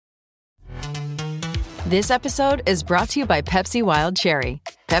This episode is brought to you by Pepsi Wild Cherry.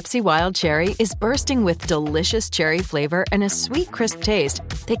 Pepsi Wild Cherry is bursting with delicious cherry flavor and a sweet, crisp taste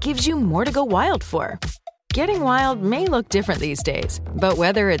that gives you more to go wild for. Getting wild may look different these days, but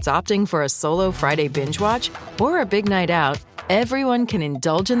whether it's opting for a solo Friday binge watch or a big night out, everyone can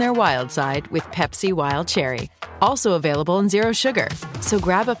indulge in their wild side with Pepsi Wild Cherry. Also available in Zero Sugar. So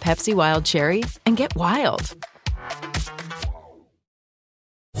grab a Pepsi Wild Cherry and get wild.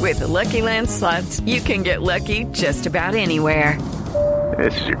 With the Lucky Land Slots, you can get lucky just about anywhere.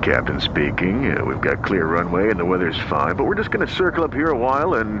 This is your captain speaking. We've got clear runway and the weather's fine, but we're just going to circle up here a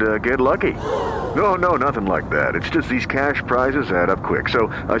while and get lucky. No, nothing like that. It's just these cash prizes add up quick.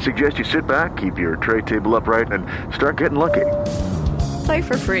 So I suggest you sit back, keep your tray table upright, and start getting lucky. Play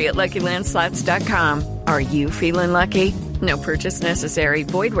for free at LuckyLandSlots.com. Are you feeling lucky? No purchase necessary.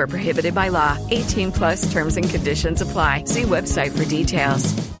 Void where prohibited by law. 18 plus terms and conditions apply. See website for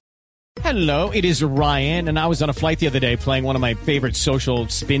details. Hello, it is Ryan, and I was on a flight the other day playing one of my favorite social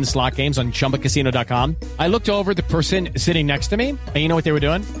spin slot games on ChumbaCasino.com. I looked over at the person sitting next to me, and you know what they were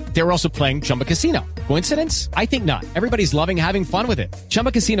doing? They were also playing Chumba Casino. Coincidence? I think not. Everybody's loving having fun with it.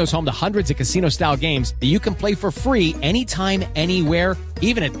 Chumba Casino is home to hundreds of casino-style games that you can play for free anytime, anywhere,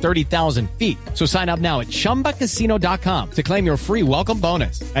 even at 30,000 feet. So sign up now at ChumbaCasino.com to claim your free welcome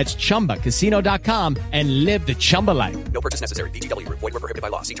bonus. That's ChumbaCasino.com and live the Chumba life. No purchase necessary. VGW. Void where prohibited by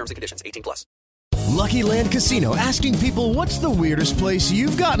law. See terms and conditions. 18 plus. Lucky Land Casino, asking people, what's the weirdest place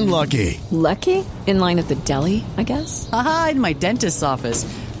you've gotten lucky? Lucky? In line at the deli, I guess? Aha, in my dentist's office.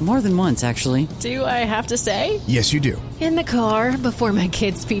 More than once, actually. Do I have to say? Yes, you do. In the car before my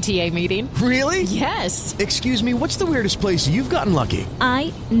kids' PTA meeting. Really? Yes. Excuse me, what's the weirdest place you've gotten lucky?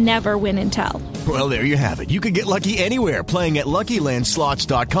 I never win and tell. Well, there you have it. You can get lucky anywhere, playing at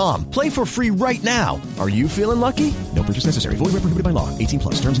LuckyLandSlots.com. Play for free right now. Are you feeling lucky? No purchase necessary. Void where prohibited by law. 18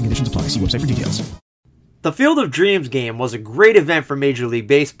 plus. Terms and conditions apply. See website for details. The Field of Dreams game was a great event for Major League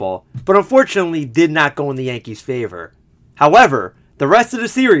Baseball, but unfortunately did not go in the Yankees' favor. However, the rest of the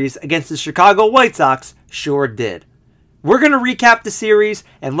series against the Chicago White Sox sure did. We're going to recap the series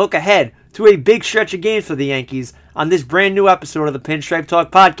and look ahead to a big stretch of games for the Yankees on this brand new episode of the Pinstripe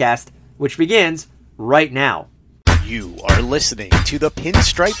Talk podcast, which begins right now. You are listening to the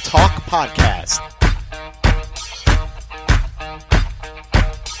Pinstripe Talk podcast.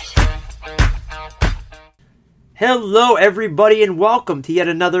 Hello, everybody, and welcome to yet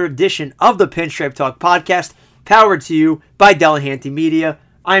another edition of the Pinstripe Talk podcast, powered to you by Delahanty Media.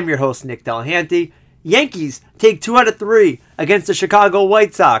 I'm your host, Nick Delahanty. Yankees take 2 out of 3 against the Chicago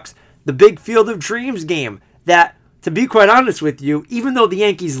White Sox. The big Field of Dreams game that, to be quite honest with you, even though the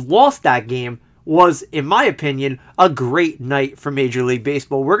Yankees lost that game, was, in my opinion, a great night for Major League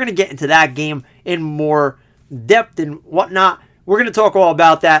Baseball. We're going to get into that game in more depth and whatnot. We're going to talk all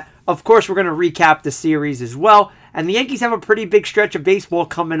about that. Of course, we're going to recap the series as well. And the Yankees have a pretty big stretch of baseball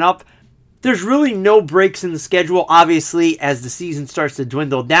coming up. There's really no breaks in the schedule. Obviously, as the season starts to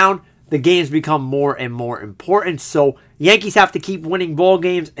dwindle down, the games become more and more important. So Yankees have to keep winning ball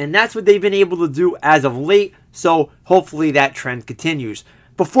games, and that's what they've been able to do as of late. So hopefully that trend continues.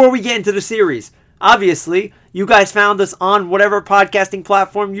 Before we get into the series, obviously, you guys found us on whatever podcasting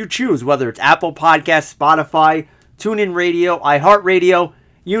platform you choose, whether it's Apple Podcasts, Spotify, TuneIn Radio, iHeartRadio,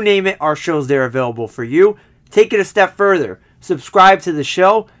 you name it, our show's there available for you. Take it a step further. Subscribe to the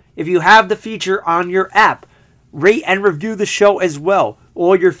show. If you have the feature on your app, rate and review the show as well.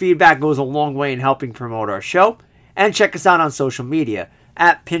 All your feedback goes a long way in helping promote our show. And check us out on social media,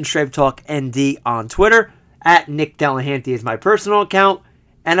 at Pinstripe Talk ND on Twitter, at Nick Delahanty is my personal account,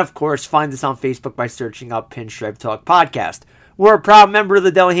 and of course, find us on Facebook by searching up Pinstripe Talk Podcast. We're a proud member of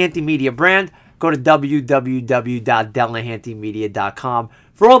the Delahanty Media brand. Go to www.delahantymedia.com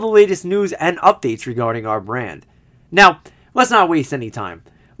for all the latest news and updates regarding our brand. Now, let's not waste any time.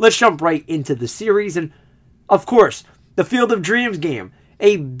 Let's jump right into the series, and of course, the Field of Dreams game.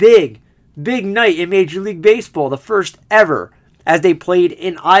 A big night in Major League Baseball, the first ever, as they played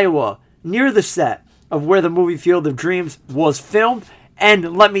in Iowa, near the set of where the movie Field of Dreams was filmed.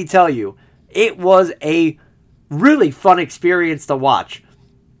 And let me tell you, it was a really fun experience to watch.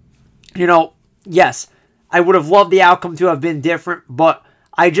 You know, yes, I would have loved the outcome to have been different, but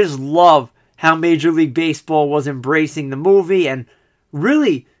I just love how Major League Baseball was embracing the movie and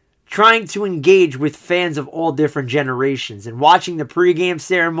really trying to engage with fans of all different generations, and watching the pregame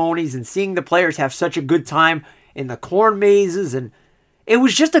ceremonies and seeing the players have such a good time in the corn mazes. And it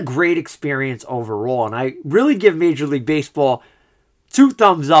was just a great experience overall. And I really give Major League Baseball 2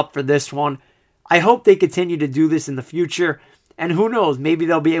 thumbs up for this one. I hope they continue to do this in the future. And who knows, maybe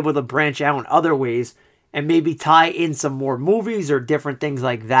they'll be able to branch out in other ways and maybe tie in some more movies or different things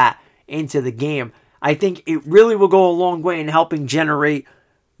like that into the game. I think it really will go a long way in helping generate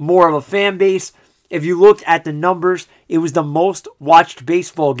more of a fan base. If you looked at the numbers, it was the most watched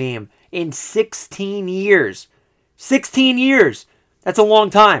baseball game in 16 years. 16 years. That's a long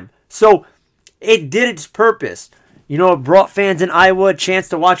time. So it did its purpose. You know, it brought fans in Iowa a chance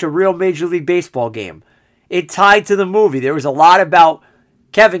to watch a real Major League Baseball game. It tied to the movie. There was a lot about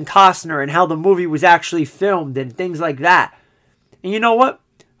Kevin Costner and how the movie was actually filmed and things like that. And you know what?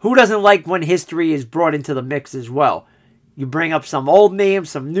 Who doesn't like when history is brought into the mix as well? You bring up some old names,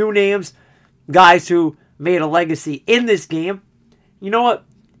 some new names, guys who made a legacy in this game. You know what?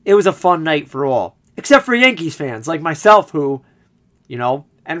 It was a fun night for all. Except for Yankees fans like myself who, you know,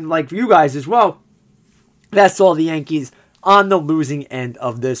 and like you guys as well, that saw the Yankees on the losing end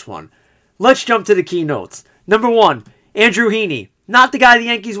of this one. Let's jump to the keynotes. Number 1, Andrew Heaney. Not the guy the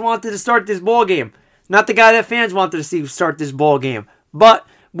Yankees wanted to start this ball game. Not the guy that fans wanted to see start this ball game. But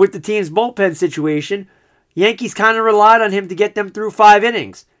with the team's bullpen situation, Yankees kind of relied on him to get them through 5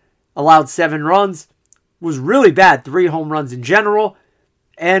 innings. Allowed 7 runs. Was really bad. 3 home runs in general.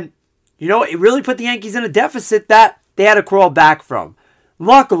 And, you know, it really put the Yankees in a deficit that they had to crawl back from.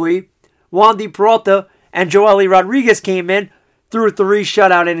 Luckily, Wandy Peralta and Joely Rodriguez came in, threw 3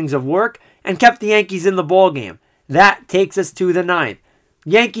 shutout innings of work, and kept the Yankees in the ballgame. That takes us to the 9th.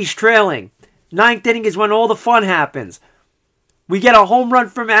 Yankees trailing. 9th inning is when all the fun happens. We get a home run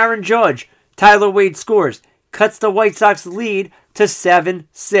from Aaron Judge. Tyler Wade scores. Cuts the White Sox lead to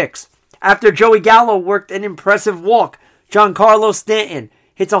 7-6. After Joey Gallo worked an impressive walk, Giancarlo Stanton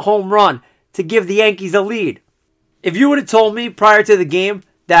hits a home run to give the Yankees a lead. If you would have told me prior to the game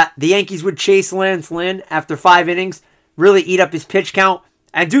that the Yankees would chase Lance Lynn after 5 innings, really eat up his pitch count,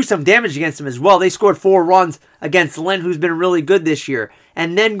 and do some damage against him as well. They scored 4 runs against Lynn, who's been really good this year,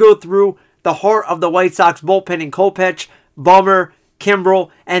 and then go through the heart of the White Sox bullpen in Kopech, Bummer, Kimbrel,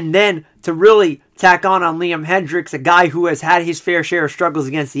 and then to really tack on Liam Hendricks, a guy who has had his fair share of struggles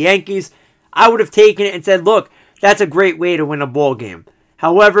against the Yankees. I would have taken it and said, look, that's a great way to win a ball game.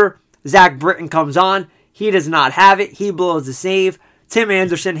 However, Zach Britton comes on. He does not have it. He blows the save. Tim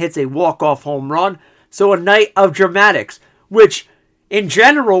Anderson hits a walk-off home run. So a night of dramatics, which in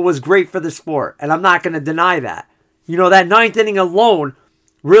general was great for the sport, and I'm not going to deny that. You know, that 9th inning alone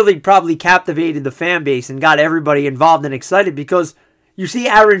really probably captivated the fan base and got everybody involved and excited because you see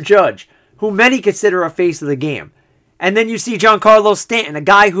Aaron Judge, who many consider a face of the game. And then you see Giancarlo Stanton, a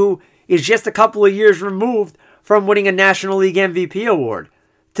guy who is just a couple of years removed from winning a National League MVP award.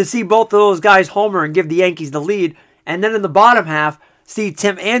 To see both of those guys homer and give the Yankees the lead, and then in the bottom half, see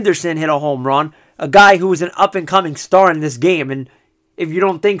Tim Anderson hit a home run, a guy who is an up-and-coming star in this game. And if you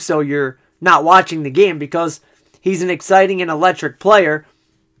don't think so, you're not watching the game because he's an exciting and electric player.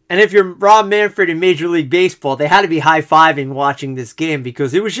 And if you're Rob Manfred in Major League Baseball, they had to be high-fiving watching this game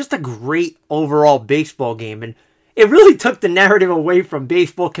because it was just a great overall baseball game. And it really took the narrative away from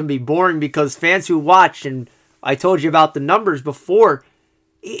baseball can be boring because fans who watched, and I told you about the numbers before,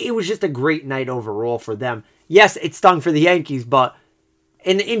 it was just a great night overall for them. Yes, it stung for the Yankees, but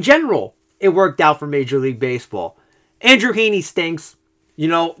in general, it worked out for Major League Baseball. Andrew Heaney stinks. You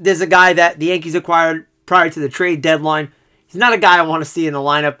know, there's a guy that the Yankees acquired prior to the trade deadline. He's not a guy I want to see in the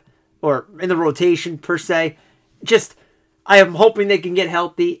lineup or in the rotation per se. Just, I am hoping they can get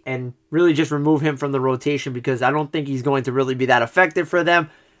healthy and really just remove him from the rotation because I don't think he's going to really be that effective for them.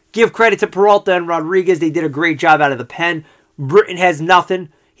 Give credit to Peralta and Rodriguez. They did a great job out of the pen. Britton has nothing.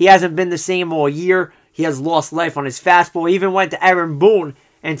 He hasn't been the same all year. He has lost life on his fastball. He even went to Aaron Boone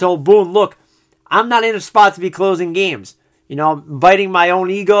and told Boone, look, I'm not in a spot to be closing games. You know, I'm biting my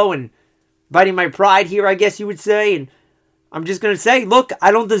own ego and biting my pride here, I guess you would say. And I'm just going to say, look,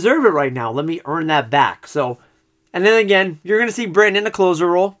 I don't deserve it right now. Let me earn that back. So, and then again, you're going to see Britton in the closer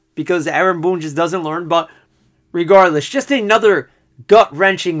role because Aaron Boone just doesn't learn. But regardless, just another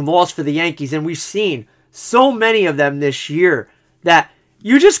gut-wrenching loss for the Yankees. And we've seen so many of them this year that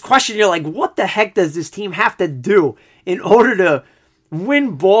you just question, you're like, what the heck does this team have to do in order to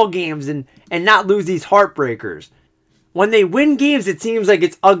win ball games and not lose these heartbreakers? When they win games, it seems like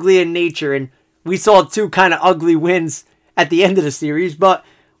it's ugly in nature, and we saw 2 kind of ugly wins at the end of the series, but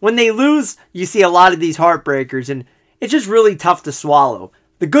when they lose, you see a lot of these heartbreakers, and it's just really tough to swallow.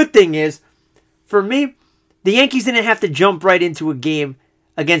 The good thing is, for me, the Yankees didn't have to jump right into a game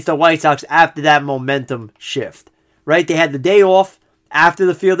against the White Sox after that momentum shift, right? They had the day off after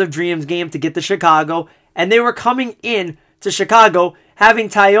the Field of Dreams game to get to Chicago, and they were coming in to Chicago having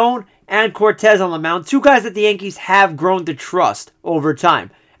Taillon and Cortez on the mound, 2 guys that the Yankees have grown to trust over time,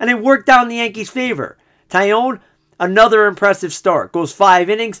 and it worked out in the Yankees' favor. Taillon, another impressive start, goes 5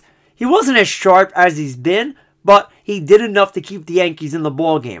 innings. He wasn't as sharp as he's been, but he he did enough to keep the Yankees in the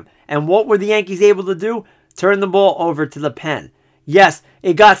ball game. And what were the Yankees able to do? Turn the ball over to the pen. Yes,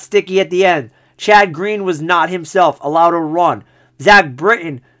 it got sticky at the end. Chad Green was not himself, allowed a run. Zach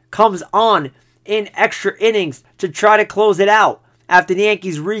Britton comes on in extra innings to try to close it out. After the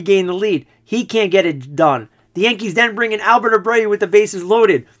Yankees regain the lead, he can't get it done. The Yankees then bring in Albert Abreu with the bases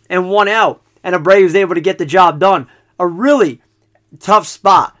loaded and 1 out. And Abreu was able to get the job done. A really tough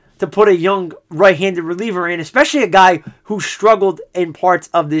spot to put a young right-handed reliever in, especially a guy who struggled in parts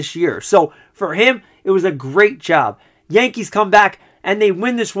of this year. So for him, it was a great job. Yankees come back and they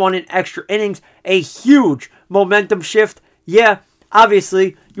win this one in extra innings. A huge momentum shift. Yeah,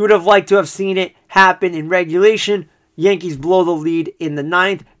 obviously, you would have liked to have seen it happen in regulation. Yankees blow the lead in the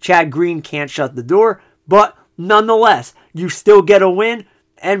 9th. Chad Green can't shut the door. But nonetheless, you still get a win.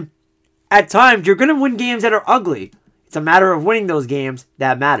 And at times, you're going to win games that are ugly. It's a matter of winning those games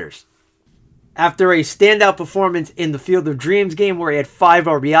that matters. After a standout performance in the Field of Dreams game where he had 5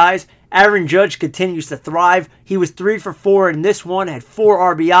 RBIs, Aaron Judge continues to thrive. He was 3 for 4 in this one, had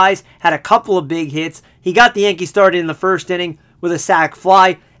 4 RBIs, had a couple of big hits. He got the Yankees started in the first inning with a sac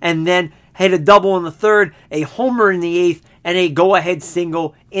fly, and then hit a double in the 3rd, a homer in the 8th, and a go-ahead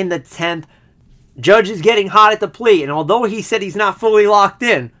single in the 10th. Judge is getting hot at the plate, and although he said he's not fully locked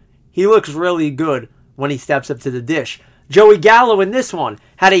in, he looks really good when he steps up to the dish. Joey Gallo in this one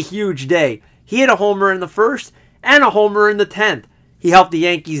had a huge day. He hit a homer in the 1st and a homer in the 10th. He helped the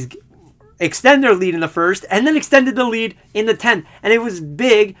Yankees extend their lead in the 1st and then extended the lead in the 10th. And it was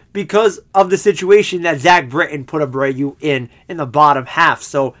big because of the situation that Zach Britton put Abreu in the bottom half.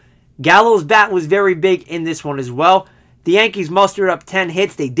 So Gallo's bat was very big in this one as well. The Yankees mustered up 10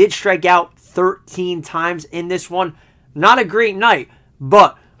 hits. They did strike out 13 times in this one. Not a great night,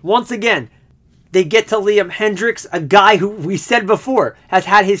 but once again, they get to Liam Hendriks, a guy who we said before has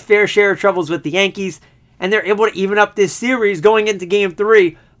had his fair share of troubles with the Yankees, and they're able to even up this series going into Game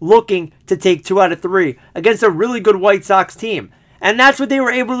 3, looking to take 2 out of 3 against a really good White Sox team. And that's what they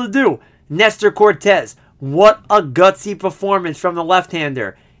were able to do. Nestor Cortez, what a gutsy performance from the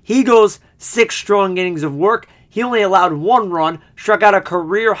left-hander. He goes 6 strong innings of work. He only allowed 1 run, struck out a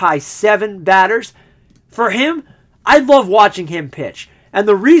career-high 7 batters. For him, I love watching him pitch. And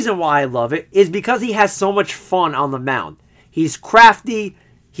the reason why I love it is because he has so much fun on the mound. He's crafty,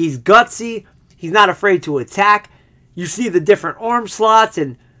 he's gutsy, he's not afraid to attack. You see the different arm slots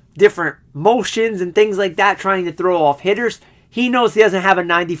and different motions and things like that trying to throw off hitters. He knows he doesn't have a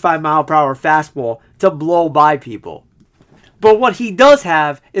 95-mile-per-hour fastball to blow by people. But what he does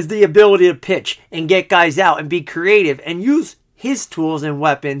have is the ability to pitch and get guys out and be creative and use his tools and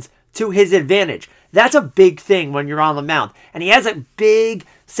weapons to his advantage. That's a big thing when you're on the mound. And he has a big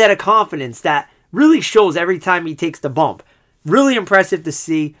set of confidence that really shows every time he takes the bump. Really impressive to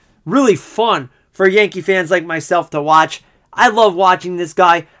see. Really fun for Yankee fans like myself to watch. I love watching this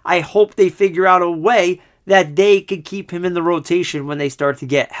guy. I hope they figure out a way that they could keep him in the rotation when they start to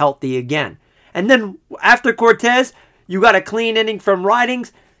get healthy again. And then after Cortez, you got a clean inning from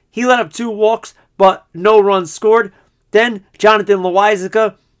Ridings. He let up 2 walks, but no runs scored. Then Jonathan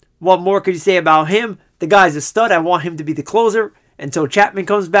Loáisiga. What more could you say about him? The guy's a stud. I want him to be the closer until Chapman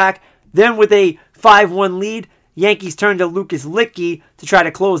comes back. Then with a 5-1 lead, Yankees turn to Lucas Luetge to try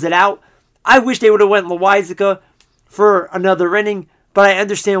to close it out. I wish they would have went Loáisiga for another inning, but I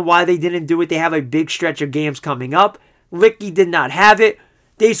understand why they didn't do it. They have a big stretch of games coming up. Luetge did not have it.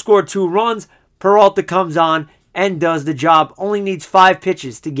 They scored 2 runs. Peralta comes on and does the job. Only needs 5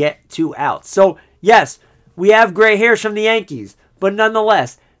 pitches to get 2 outs. So, yes, we have gray hairs from the Yankees, but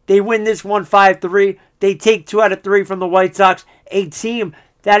nonetheless, they win this one 5-3. They take 2 out of 3 from the White Sox, a team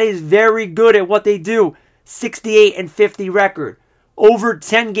that is very good at what they do. 68-50 record. Over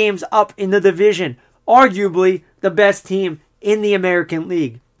 10 games up in the division. Arguably the best team in the American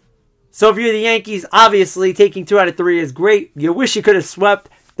League. So if you're the Yankees, obviously taking 2 out of 3 is great. You wish you could have swept.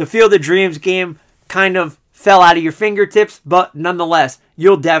 The Field of Dreams game kind of fell out of your fingertips, but nonetheless,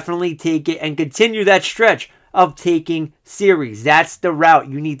 you'll definitely take it and continue that stretch of taking series. That's the route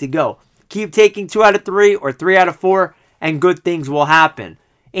you need to go. Keep taking 2 out of 3 or 3 out of 4, and good things will happen.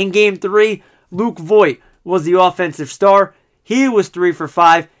 In Game 3, Luke Voit was the offensive star. He was 3 for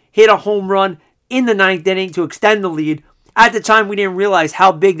 5, hit a home run in the 9th inning to extend the lead. At the time, we didn't realize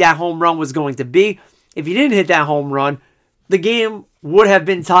how big that home run was going to be. If he didn't hit that home run, the game would have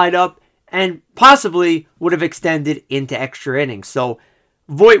been tied up and possibly would have extended into extra innings. So,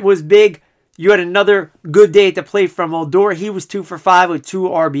 Voit was big. You had another good day at the plate from Odor. He was 2 for 5 with 2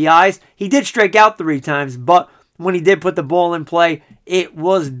 RBIs. He did strike out 3 times, but when he did put the ball in play, it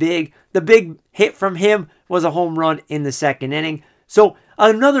was big. The big hit from him was a home run in the 2nd inning. So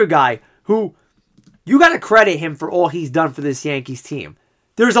another guy who you got to credit him for all he's done for this Yankees team.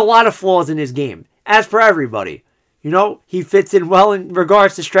 There's a lot of flaws in his game, as for everybody. He fits in well in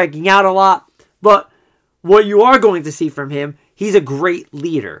regards to striking out a lot, but what you are going to see from him, he's a great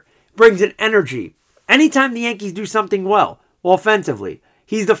leader. Brings an energy. Anytime the Yankees do something well, offensively,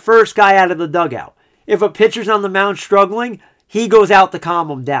 he's the first guy out of the dugout. If a pitcher's on the mound struggling, he goes out to calm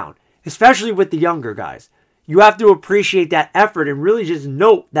them down, especially with the younger guys. You have to appreciate that effort and really just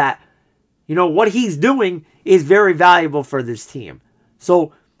note that, what he's doing is very valuable for this team.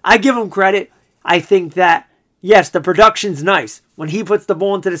 So I give him credit. I think that, yes, the production's nice. When he puts the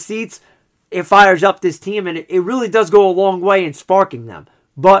ball into the seats, it fires up this team, and it really does go a long way in sparking them.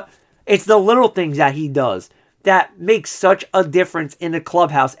 But it's the little things that he does that makes such a difference in the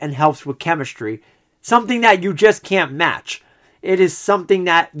clubhouse and helps with chemistry. Something that you just can't match. It is something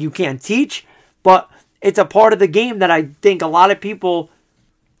that you can't teach, but it's a part of the game that I think a lot of people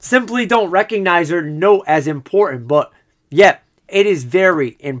simply don't recognize or note as important, but yet it is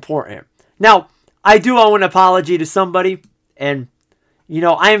very important. Now, I do owe an apology to somebody, and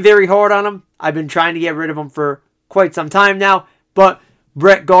I am very hard on him. I've been trying to get rid of him for quite some time now, but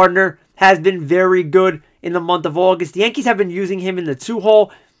Brett Gardner has been very good in the month of August. The Yankees have been using him in the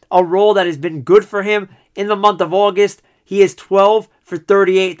 2-hole, a role that has been good for him in the month of August. He is 12 for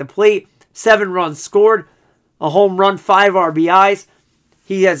 38 at the plate, 7 runs scored, a home run, 5 RBIs.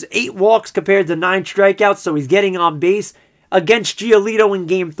 He has 8 walks compared to 9 strikeouts, so he's getting on base. Against Giolito in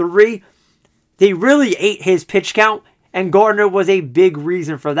Game 3, they really ate his pitch count, and Gardner was a big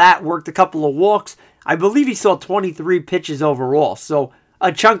reason for that. Worked a couple of walks. I believe he saw 23 pitches overall, so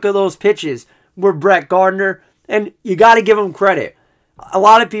a chunk of those pitches were Brett Gardner, and you got to give him credit. A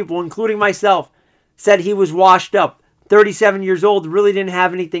lot of people, including myself, said he was washed up. 37 years old, really didn't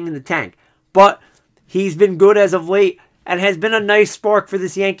have anything in the tank. But he's been good as of late and has been a nice spark for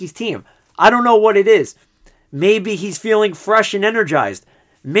this Yankees team. I don't know what it is. Maybe he's feeling fresh and energized.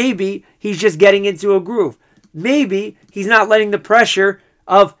 Maybe he's just getting into a groove. Maybe he's not letting the pressure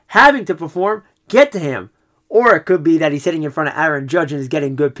of having to perform get to him. Or it could be that he's sitting in front of Aaron Judge and is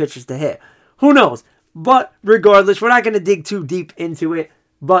getting good pitches to hit. Who knows? But regardless, we're not going to dig too deep into it.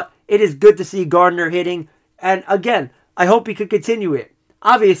 But it is good to see Gardner hitting. And again, I hope he could continue it.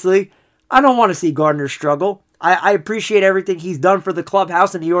 Obviously, I don't want to see Gardner struggle. I appreciate everything he's done for the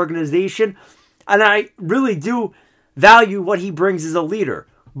clubhouse and the organization. And I really do value what he brings as a leader.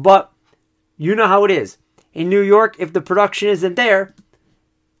 But you know how it is. In New York, if the production isn't there,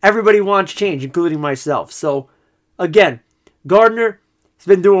 everybody wants change, including myself. So, again, Gardner has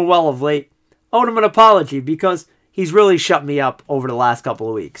been doing well of late. Owed him an apology because he's really shut me up over the last couple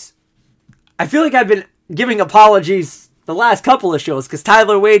of weeks. I feel like I've been giving apologies the last couple of shows because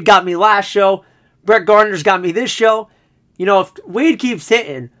Tyler Wade got me last show. Brett Gardner's got me this show. If Wade keeps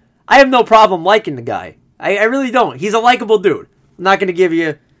hitting, I have no problem liking the guy. I really don't. He's a likable dude. I'm not going to give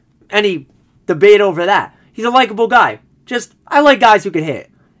you any debate over that. He's a likable guy. Just, I like guys who can hit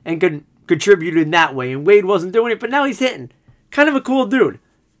and can contribute in that way. And Wade wasn't doing it, but now he's hitting. Kind of a cool dude.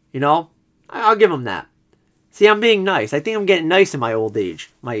 I'll give him that. See, I'm being nice. I think I'm getting nice in my old age.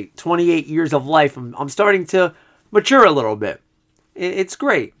 My 28 years of life, I'm starting to mature a little bit. It's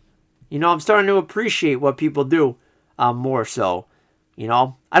great. I'm starting to appreciate what people do more so.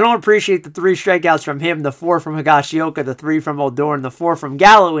 I don't appreciate the 3 strikeouts from him, the 4 from Higashioka, the 3 from Odor, and the 4 from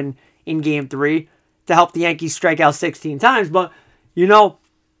Gallo in Game 3 to help the Yankees strike out 16 times. But,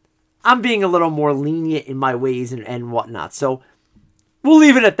 I'm being a little more lenient in my ways and whatnot. So, we'll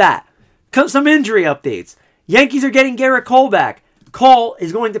leave it at that. Some injury updates. Yankees are getting Garrett Cole back. Cole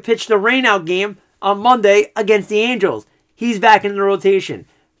is going to pitch the rainout game on Monday against the Angels. He's back in the rotation.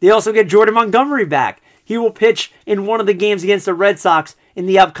 They also get Jordan Montgomery back. He will pitch in one of the games against the Red Sox in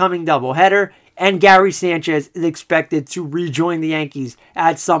the upcoming doubleheader. And Gary Sanchez is expected to rejoin the Yankees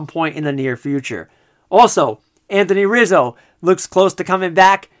at some point in the near future. Also, Anthony Rizzo looks close to coming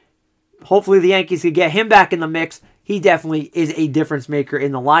back. Hopefully the Yankees can get him back in the mix. He definitely is a difference maker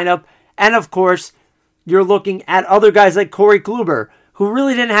in the lineup. And of course, you're looking at other guys like Corey Kluber, who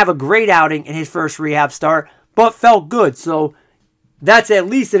really didn't have a great outing in his first rehab start, but felt good. So that's at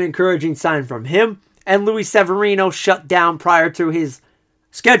least an encouraging sign from him. And Luis Severino shut down prior to his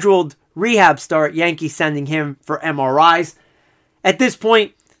scheduled rehab start, Yankees sending him for MRIs. At this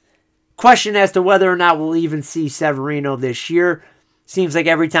point, question as to whether or not we'll even see Severino this year. Seems like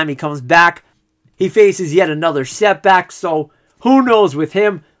every time he comes back, he faces yet another setback. So who knows with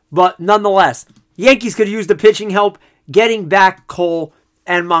him? But nonetheless, Yankees could use the pitching help. Getting back Cole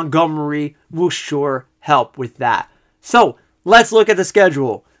and Montgomery will sure help with that. So let's look at the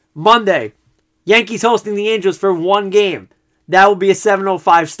schedule. Monday, Yankees hosting the Angels for one game. That will be a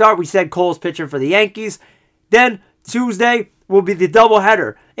 7:05 start. We said Cole's pitching for the Yankees. Then Tuesday will be the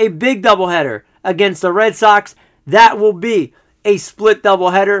doubleheader, a big doubleheader against the Red Sox. That will be a split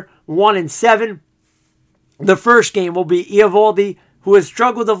doubleheader, 1 and 7. The first game will be Eovaldi, who has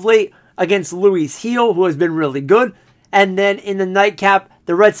struggled of late, against Luis Gil, who has been really good. And then in the nightcap,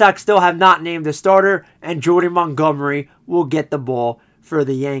 the Red Sox still have not named a starter, and Jordy Montgomery will get the ball for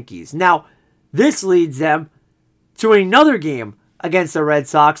the Yankees. Now, this leads them to another game against the Red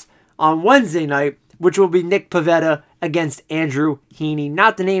Sox on Wednesday night, which will be Nick Pivetta against Andrew Heaney.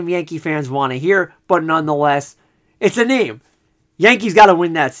 Not the name Yankee fans want to hear, but nonetheless, it's a name. Yankees got to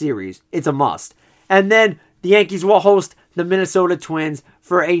win that series. It's a must. And then the Yankees will host the Minnesota Twins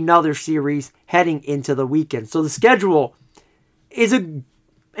for another series heading into the weekend. So the schedule is an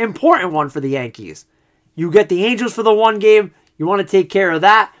important one for the Yankees. You get the Angels for the one game. You want to take care of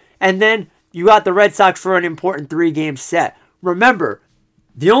that. And then you got the Red Sox for an important 3-game set. Remember,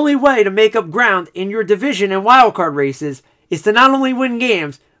 the only way to make up ground in your division and wildcard races is to not only win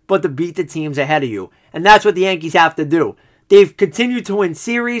games, but to beat the teams ahead of you. And that's what the Yankees have to do. They've continued to win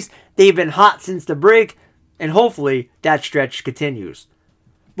series. They've been hot since the break. And hopefully that stretch continues.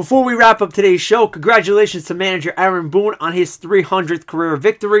 Before we wrap up today's show, congratulations to manager Aaron Boone on his 300th career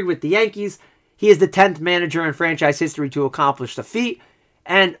victory with the Yankees. He is the 10th manager in franchise history to accomplish the feat.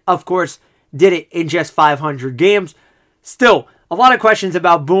 And, of course, did it in just 500 games. Still, a lot of questions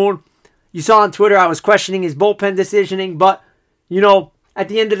about Boone. You saw on Twitter I was questioning his bullpen decisioning, but, at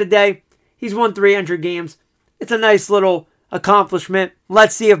the end of the day, he's won 300 games. It's a nice little accomplishment.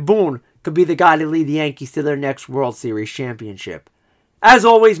 Let's see if Boone could be the guy to lead the Yankees to their next World Series championship. As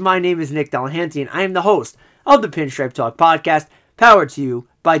always, my name is Nick Delahanty, and I am the host of the Pinstripe Talk podcast, powered to you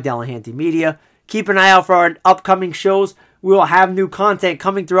by Delahanty Media. Keep an eye out for our upcoming shows. We will have new content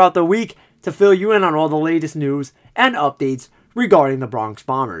coming throughout the week to fill you in on all the latest news and updates regarding the Bronx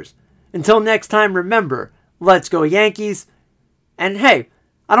Bombers. Until next time, remember, let's go Yankees. And hey,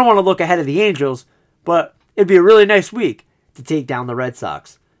 I don't want to look ahead of the Angels, but it'd be a really nice week to take down the Red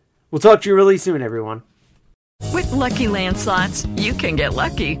Sox. We'll talk to you really soon, everyone. With Lucky Land Slots, you can get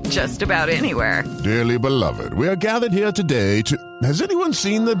lucky just about anywhere. Dearly beloved, we are gathered here today to... Has anyone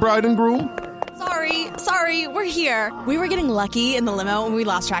seen the bride and groom? Sorry, we're here. We were getting lucky in the limo and we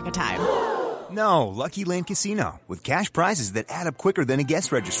lost track of time. No, Lucky Land Casino, with cash prizes that add up quicker than a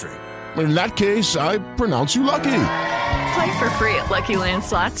guest registry. In that case, I pronounce you lucky. Play for free at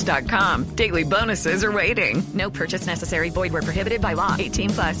LuckyLandSlots.com. Daily bonuses are waiting. No purchase necessary. Void where prohibited by law.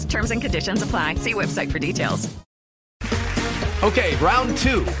 18+. Terms and conditions apply. See website for details. Okay, round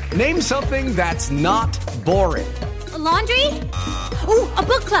 2. Name something that's not boring. A laundry? Ooh, a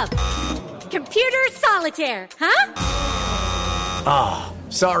book club. Computer solitaire, huh? Ah,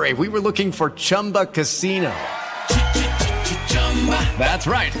 sorry. We were looking for Chumba Casino. That's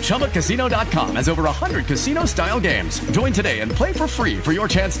right. ChumbaCasino.com has over 100 casino-style games. Join today and play for free for your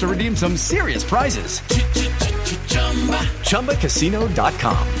chance to redeem some serious prizes.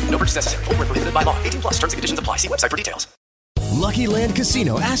 ChumbaCasino.com. No purchase necessary. Void where prohibited by law. 18+. Terms and conditions apply. See website for details. Lucky Land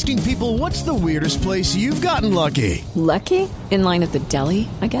Casino, asking people, what's the weirdest place you've gotten lucky? Lucky? In line at the deli,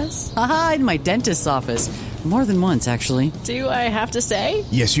 I guess? Aha, in my dentist's office. More than once, actually. Do I have to say?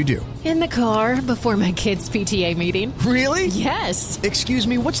 Yes, you do. In the car before my kids' PTA meeting. Really? Yes. Excuse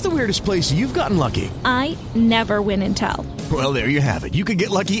me, what's the weirdest place you've gotten lucky? I never win and tell. Well, there you have it. You can get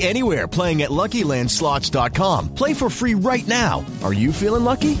lucky anywhere, playing at LuckyLandSlots.com. Play for free right now. Are you feeling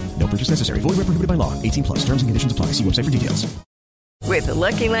lucky? No purchase necessary. Void where prohibited by law. 18+. Terms and conditions apply. See website for details. With the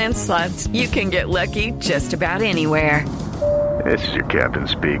Lucky Land Slots, you can get lucky just about anywhere. This is your captain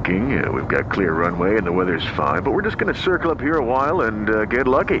speaking. We've got clear runway and the weather's fine, but we're just going to circle up here a while and get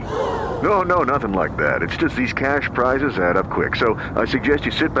lucky. No, nothing like that. It's just these cash prizes add up quick. So I suggest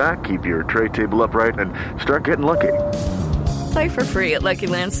you sit back, keep your tray table upright, and start getting lucky. Play for free at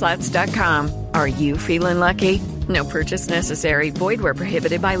LuckyLandSlots.com. Are you feeling lucky? No purchase necessary. Void where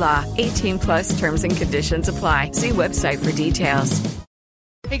prohibited by law. 18+ terms and conditions apply. See website for details.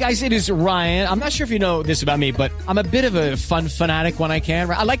 Hey guys, it is Ryan. I'm not sure if you know this about me, but I'm a bit of a fun fanatic when I can.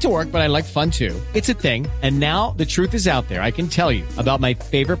 I like to work, but I like fun too. It's a thing. And now the truth is out there. I can tell you about my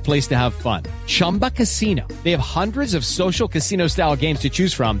favorite place to have fun. Chumba Casino. They have hundreds of social casino style games to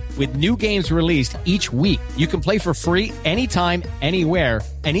choose from with new games released each week. You can play for free anytime, anywhere.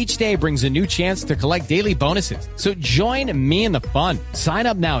 And each day brings a new chance to collect daily bonuses. So join me in the fun. Sign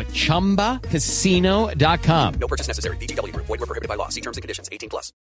up now at ChumbaCasino.com. No purchase necessary. VGW Group. Void where prohibited by law. See terms and conditions. 18+.